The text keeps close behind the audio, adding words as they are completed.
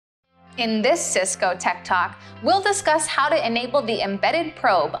In this Cisco Tech Talk, we'll discuss how to enable the embedded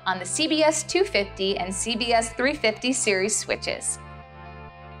probe on the CBS250 and CBS350 series switches.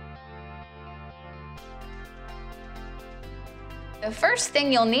 The first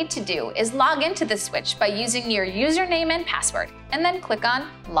thing you'll need to do is log into the switch by using your username and password, and then click on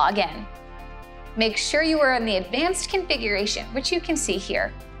Log In. Make sure you are in the advanced configuration, which you can see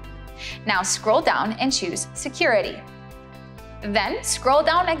here. Now scroll down and choose Security. Then scroll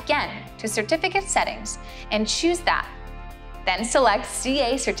down again to Certificate Settings and choose that. Then select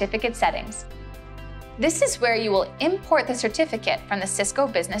CA Certificate Settings. This is where you will import the certificate from the Cisco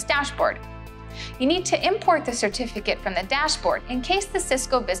Business Dashboard. You need to import the certificate from the dashboard in case the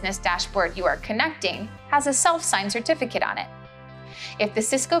Cisco Business Dashboard you are connecting has a self-signed certificate on it. If the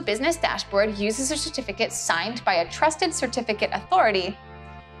Cisco Business Dashboard uses a certificate signed by a trusted certificate authority,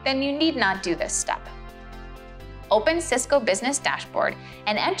 then you need not do this step. Open Cisco Business Dashboard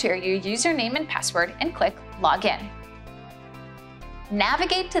and enter your username and password and click Login.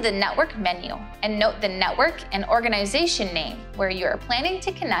 Navigate to the Network menu and note the network and organization name where you are planning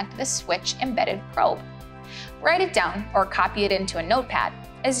to connect the switch embedded probe. Write it down or copy it into a notepad,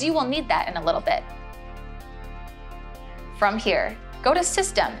 as you will need that in a little bit. From here, go to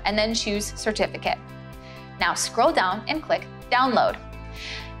System and then choose Certificate. Now scroll down and click Download.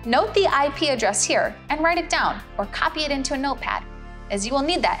 Note the IP address here and write it down or copy it into a notepad, as you will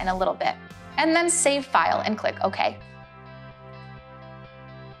need that in a little bit, and then Save File and click OK.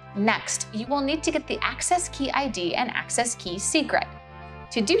 Next, you will need to get the access key ID and access key secret.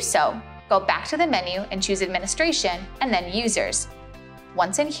 To do so, go back to the menu and choose Administration and then Users.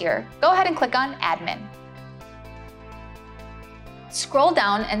 Once in here, go ahead and click on Admin. Scroll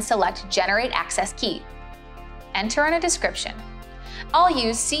down and select Generate Access Key. Enter in a description. I'll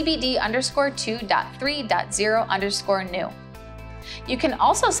use CBD_2.3.0_new. You can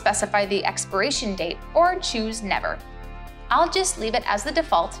also specify the expiration date or choose Never. I'll just leave it as the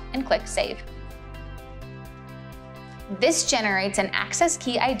default and click Save. This generates an access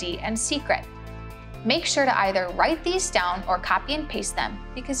key ID and secret. Make sure to either write these down or copy and paste them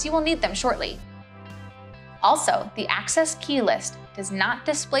because you will need them shortly. Also, the access key list does not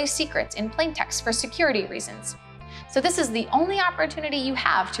display secrets in plain text for security reasons. So this is the only opportunity you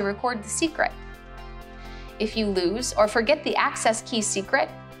have to record the secret. If you lose or forget the access key secret,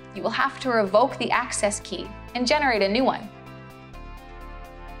 you will have to revoke the access key and generate a new one.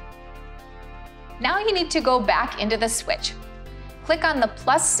 Now you need to go back into the switch. Click on the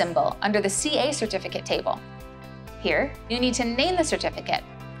plus symbol under the CA certificate table. Here, you need to name the certificate.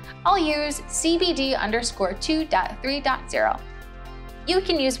 I'll use CBD_2.3.0. You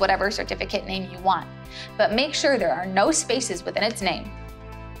can use whatever certificate name you want, but make sure there are no spaces within its name.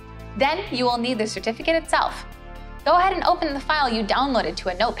 Then you will need the certificate itself. Go ahead and open the file you downloaded to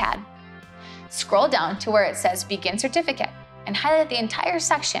a notepad. Scroll down to where it says Begin Certificate and highlight the entire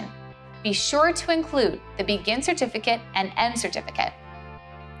section. Be sure to include the Begin Certificate and End Certificate.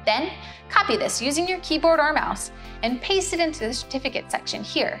 Then copy this using your keyboard or mouse and paste it into the certificate section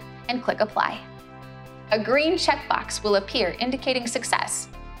here and click Apply. A green checkbox will appear indicating success,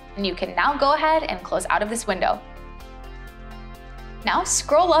 and you can now go ahead and close out of this window. Now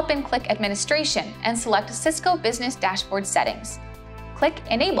scroll up and click Administration and select Cisco Business Dashboard Settings. Click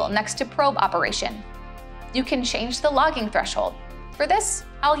Enable next to Probe Operation. You can change the logging threshold. For this,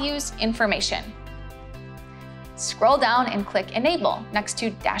 I'll use Information. Scroll down and click Enable next to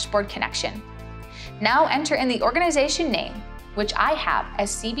Dashboard Connection. Now enter in the organization name, which I have as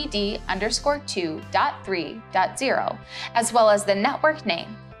CBD_2.3.0, as well as the network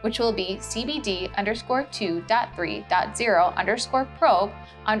name, which will be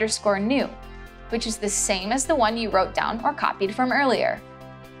CBD_2.3.0_probe_new, which is the same as the one you wrote down or copied from earlier.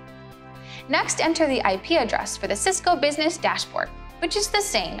 Next, enter the IP address for the Cisco Business Dashboard, which is the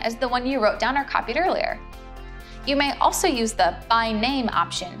same as the one you wrote down or copied earlier. You may also use the By Name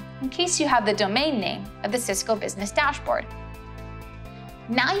option in case you have the domain name of the Cisco Business Dashboard.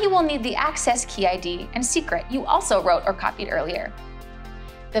 Now you will need the access key ID and secret you also wrote or copied earlier.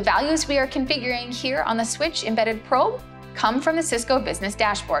 The values we are configuring here on the switch embedded probe come from the Cisco Business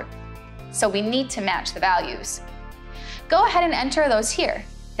Dashboard, so we need to match the values. Go ahead and enter those here,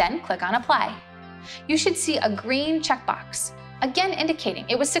 then click on Apply. You should see a green checkbox, again indicating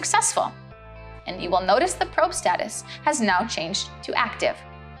it was successful, and you will notice the probe status has now changed to active.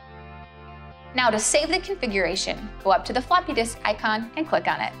 Now to save the configuration, go up to the floppy disk icon and click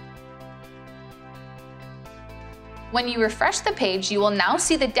on it. When you refresh the page, you will now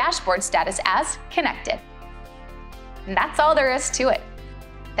see the dashboard status as connected. And that's all there is to it.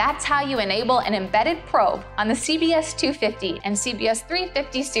 That's how you enable an embedded probe on the CBS250 and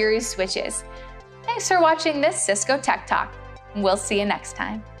CBS350 series switches. Thanks for watching this Cisco Tech Talk. We'll see you next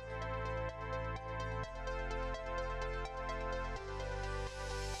time.